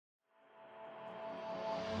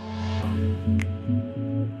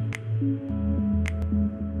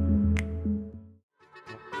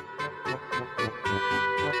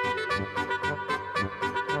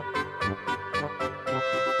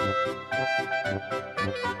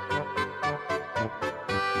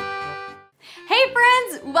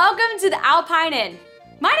to the Alpine Inn.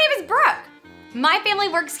 My name is Brooke. My family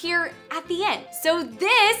works here at the inn, so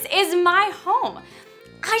this is my home.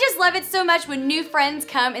 I just love it so much when new friends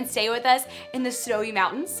come and stay with us in the snowy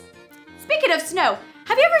mountains. Speaking of snow,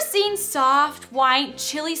 have you ever seen soft, white,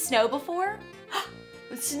 chilly snow before?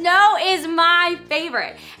 Snow is my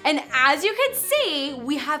favorite, and as you can see,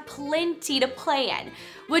 we have plenty to play in.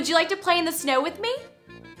 Would you like to play in the snow with me?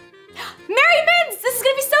 Merry Mittens! This is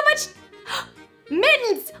gonna be so much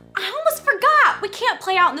mittens! I almost forgot. We can't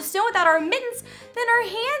play out in the snow without our mittens, then our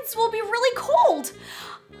hands will be really cold.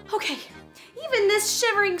 Okay, even this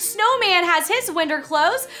shivering snowman has his winter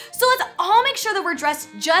clothes, so let's all make sure that we're dressed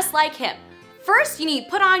just like him. First, you need to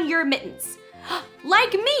put on your mittens.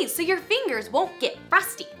 Like me, so your fingers won't get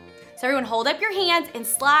frosty. So everyone hold up your hands and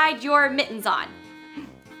slide your mittens on.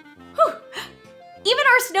 Whew. Even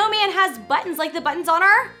our snowman has buttons like the buttons on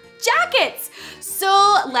our jackets.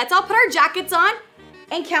 So let's all put our jackets on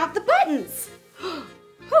and count the buttons. Whew.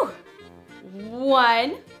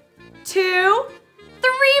 1, 2, 3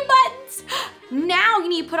 buttons. Now you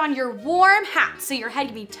need to put on your warm hat so your head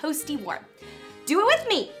can be toasty warm. Do it with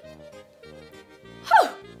me. Whew.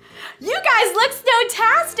 You guys look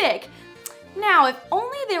snowtastic. Now, if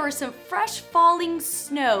only there were some fresh falling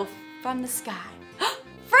snow from the sky.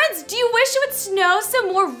 Friends, do you wish it would snow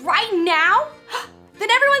some more right now? Then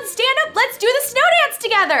everyone stand up, let's do the snow dance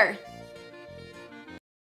together.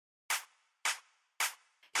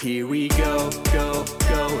 Here we go, go,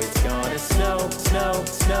 go, it's gonna snow, snow,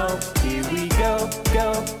 snow. Here we go,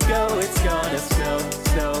 go, go, it's gonna snow,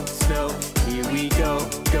 snow, snow. Here we go,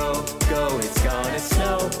 go, go, it's gonna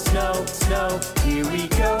snow, snow, snow. Here we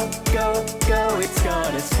go, go, go, it's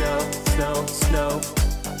gonna snow, snow, snow.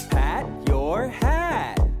 Pat your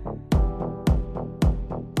hat.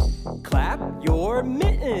 Clap your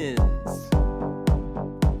mittens.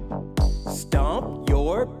 Stomp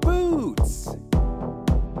your boots.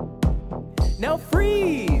 Now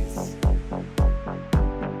freeze!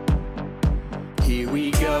 Here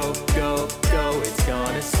we go, go, go, it's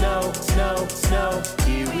gonna snow, snow, snow.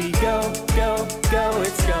 Here we go, go, go,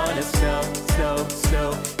 it's gonna snow, snow,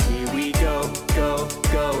 snow. Here we go, go,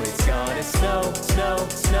 go, it's gonna snow, snow,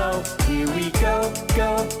 snow. Here we go,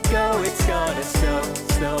 go, go, it's gonna snow,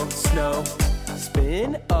 snow, snow.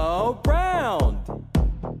 Spin around.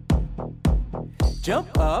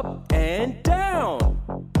 Jump up and down.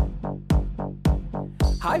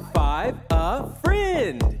 High five a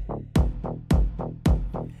friend.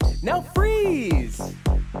 Now freeze.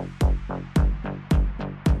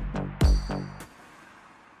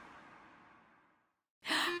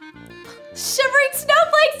 Shivering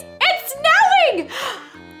snowflakes, it's snowing!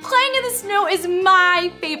 Playing in the snow is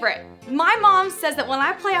my favorite. My mom says that when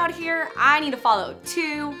I play out here, I need to follow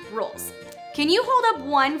 2 rules. Can you hold up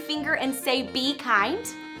one finger and say, be kind?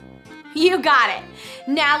 You got it.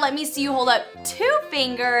 Now let me see you hold up 2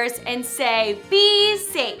 fingers and say, be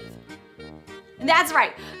safe. That's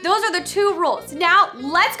right, those are the 2 rules. Now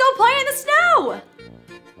let's go play in the snow.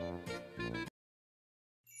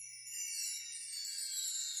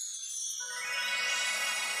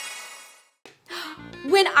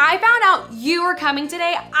 When I found out you were coming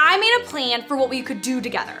today, I made a plan for what we could do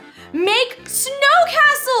together. Make snow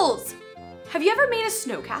castles! Have you ever made a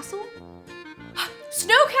snow castle?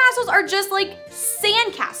 Snow castles are just like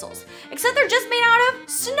sand castles, except they're just made out of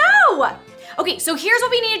snow. Okay, so here's what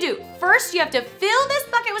we need to do. First, you have to fill this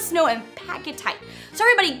bucket with snow and pack it tight. So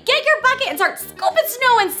everybody get your bucket and start scooping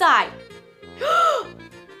snow inside.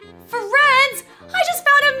 Friends, I just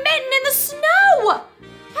found a mitten in the snow.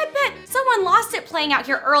 I bet someone lost it playing out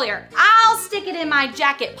here earlier. I'll stick it in my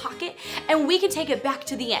jacket pocket and we can take it back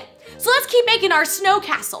to the inn. So let's keep making our snow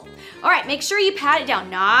castle. All right, make sure you pat it down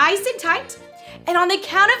nice and tight. And on the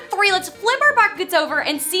count of 3, let's flip our buckets over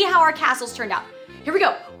and see how our castles turned out. Here we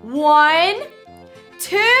go. 1, 2,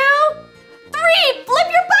 3. Flip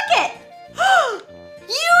your bucket.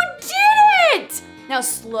 You did it! Now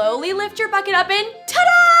slowly lift your bucket up and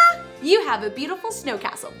ta-da! You have a beautiful snow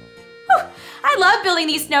castle. Whew. I love building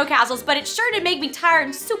these snow castles, but it's sure to make me tired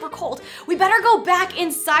and super cold. We better go back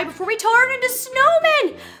inside before we turn into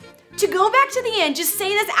snowmen. To go back to the inn, just say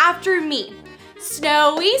this after me.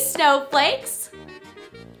 Snowy snowflakes,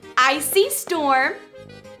 icy storm,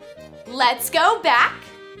 let's go back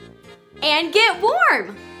and get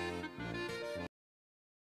warm.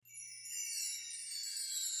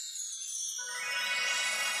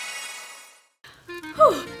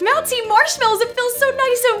 Whew, melty marshmallows, it feels so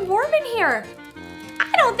nice and warm in here.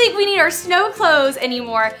 I don't think we need our snow clothes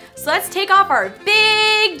anymore, so let's take off our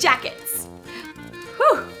big jackets.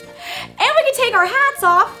 Whew. And we can take our hats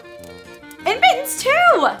off and mittens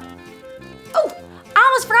too. Oh,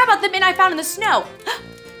 almost forgot about the midnight found in the snow.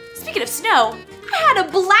 Speaking of snow, I had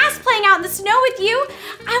a blast playing out in the snow with you.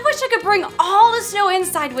 I wish I could bring all the snow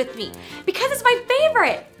inside with me because it's my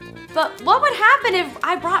favorite. But what would happen if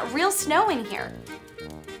I brought real snow in here?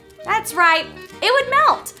 That's right, it would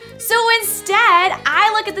melt. So instead,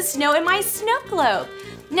 I look at the snow in my snow globe.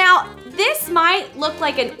 Now, this might look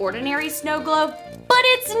like an ordinary snow globe, but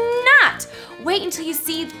it's not. Wait until you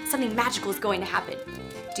see something magical is going to happen.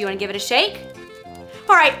 Do you want to give it a shake?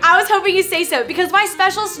 All right, I was hoping you'd say so because my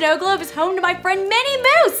special snow globe is home to my friend Minnie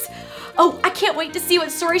Mouse. Oh, I can't wait to see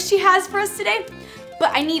what story she has for us today.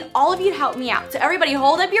 But I need all of you to help me out. So everybody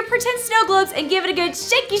hold up your pretend snow globes and give it a good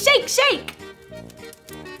shakey shake shake.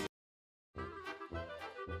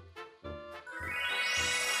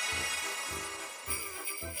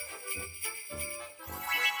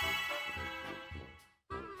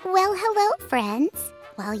 Well, hello, friends.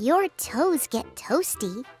 While your toes get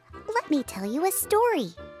toasty, let me tell you a story.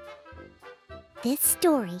 This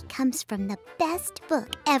story comes from the best book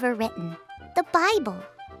ever written, the Bible.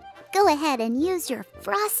 Go ahead and use your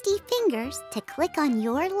frosty fingers to click on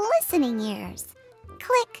your listening ears.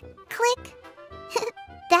 Click, click.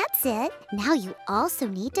 That's it. Now you also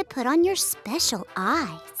need to put on your special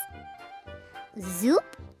eyes.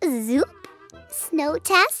 Zoop, zoop,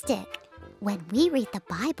 snowtastic. When we read the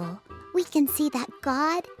Bible, we can see that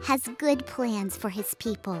God has good plans for His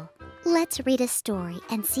people. Let's read a story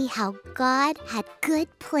and see how God had good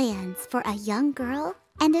plans for a young girl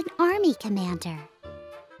and an army commander.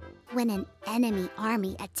 When an enemy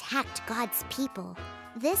army attacked God's people,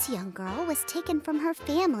 this young girl was taken from her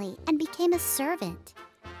family and became a servant.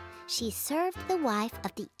 She served the wife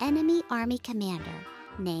of the enemy army commander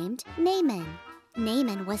named Naaman.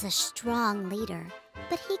 Naaman was a strong leader,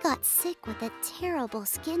 but he got sick with a terrible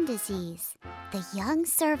skin disease. The young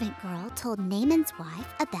servant girl told Naaman's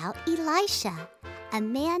wife about Elisha, a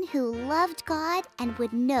man who loved God and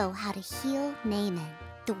would know how to heal Naaman.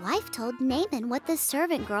 The wife told Naaman what the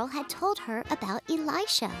servant girl had told her about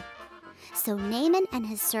Elisha. So Naaman and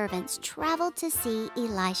his servants traveled to see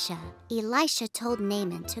Elisha. Elisha told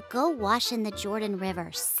Naaman to go wash in the Jordan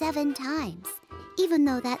River 7 times. Even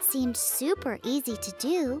though that seemed super easy to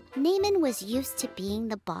do, Naaman was used to being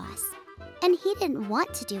the boss, and he didn't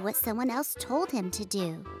want to do what someone else told him to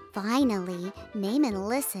do. Finally, Naaman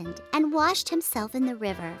listened and washed himself in the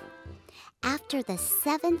river. After the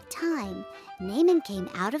 7th time, Naaman came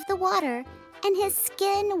out of the water, and his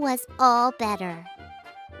skin was all better.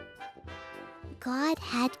 God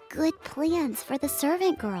had good plans for the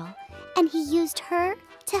servant girl, and He used her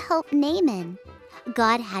to help Naaman.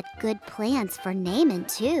 God had good plans for Naaman,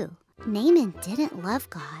 too. Naaman didn't love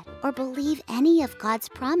God or believe any of God's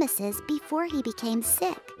promises before he became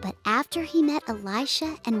sick. But after he met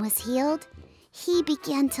Elisha and was healed, he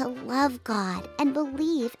began to love God and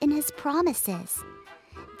believe in His promises.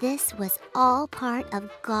 This was all part of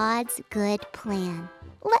God's good plan.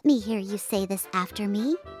 Let me hear you say this after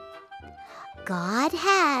me. God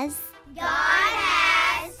has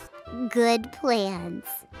good plans.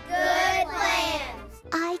 Good plans.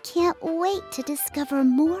 I can't wait to discover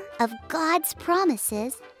more of God's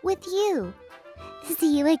promises with you.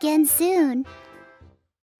 See you again soon.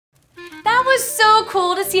 That was so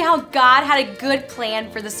cool to see how God had a good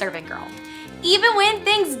plan for the servant girl, even when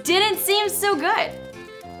things didn't seem so good.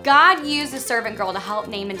 God used the servant girl to help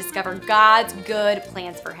Naaman discover God's good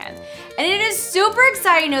plans for him. And it is super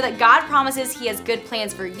exciting to know that God promises He has good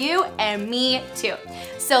plans for you and me too.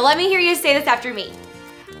 So let me hear you say this after me.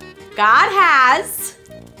 God has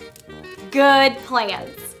good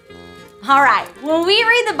plans. All right, when we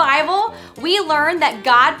read the Bible, we learn that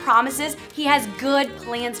God promises He has good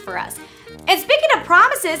plans for us. And speaking of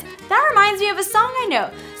promises, that reminds me of a song I know.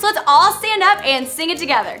 So let's all stand up and sing it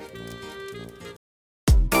together.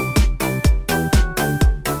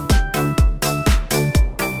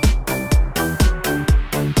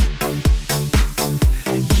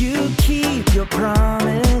 You keep your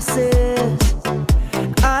promises.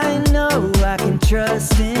 I know I can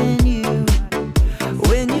trust in you.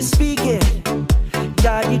 When you speak it,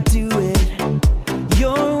 God, you do it.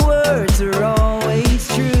 Your words are always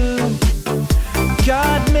true.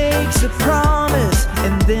 God makes a promise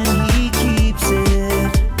and then He keeps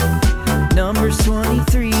it. Numbers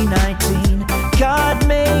 23:19. God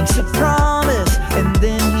makes a promise and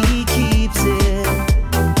then He keeps it.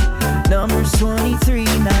 Numbers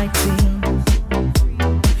 23:19.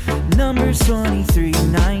 Numbers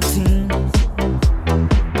 23:19.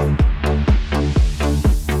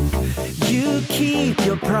 You keep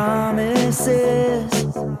your promises.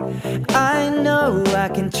 I know I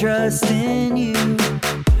can trust in you.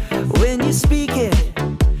 When you speak it,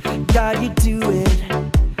 God, you do it.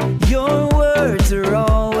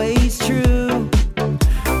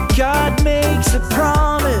 makes a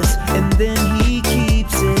promise and then he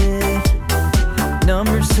keeps it.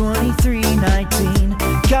 Numbers 23:19.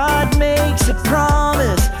 God makes a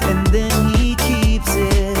promise and then he keeps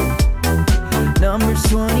it. Numbers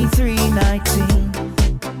 23:19.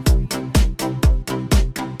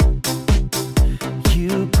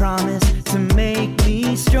 You promise to make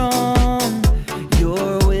me strong.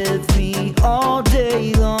 You're with me all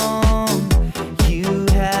day long. You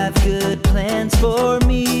have good plans for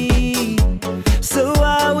me, so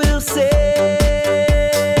I will sing.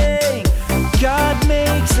 God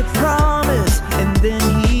makes a promise and then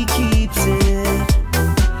he keeps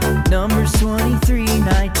it. Numbers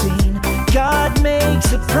 23:19. God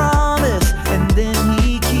makes a promise and then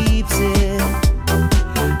he keeps it.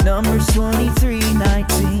 Numbers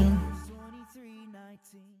 23:19.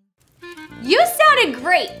 You sounded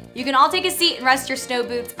great! You can all take a seat and rest your snow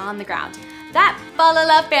boots on the ground. That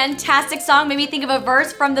fa-la-la fantastic song made me think of a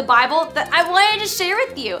verse from the Bible that I wanted to share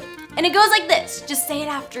with you. And it goes like this, just say it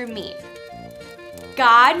after me.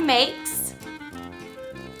 God makes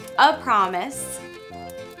a promise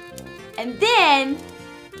and then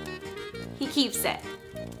he keeps it.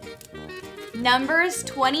 Numbers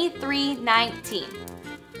 23:19.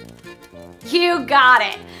 You got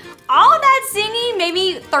it. All that singing made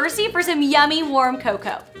me thirsty for some yummy warm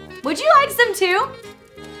cocoa. Would you like some too?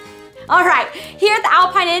 All right, here at the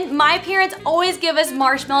Alpine Inn, my parents always give us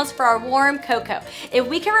marshmallows for our warm cocoa if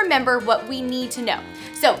we can remember what we need to know.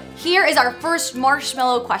 So here is our first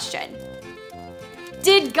marshmallow question.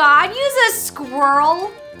 Did God use a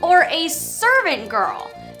squirrel or a servant girl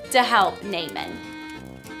to help Naaman?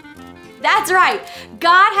 That's right,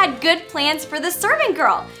 God had good plans for the servant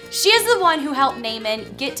girl. She is the one who helped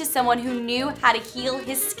Naaman get to someone who knew how to heal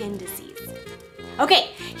his skin disease.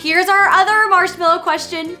 Okay, here's our other marshmallow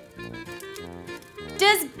question.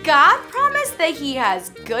 Does God promise that he has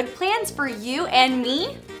good plans for you and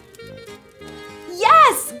me?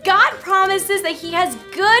 Yes, God promises that he has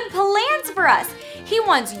good plans for us. He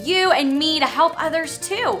wants you and me to help others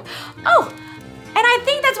too. Oh, and I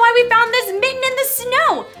think that's why we found this mitten in the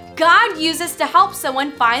snow. God used us to help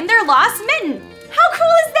someone find their lost mitten. How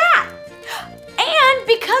cool is that? And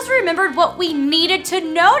because we remembered what we needed to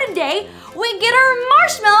know today, we get our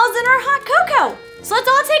marshmallows and our hot cocoa. So let's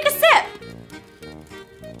all take a sip.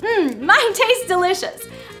 Mine tastes delicious.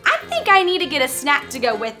 I think I need to get a snack to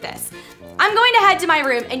go with this. I'm going to head to my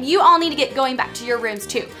room and you all need to get going back to your rooms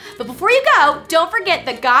too. But before you go, don't forget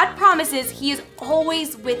that God promises he is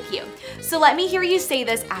always with you. So let me hear you say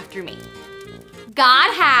this after me.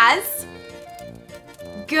 God has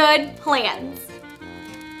good plans.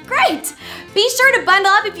 Great! Be sure to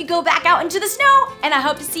bundle up if you go back out into the snow, and I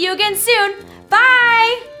hope to see you again soon.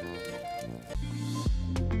 Bye!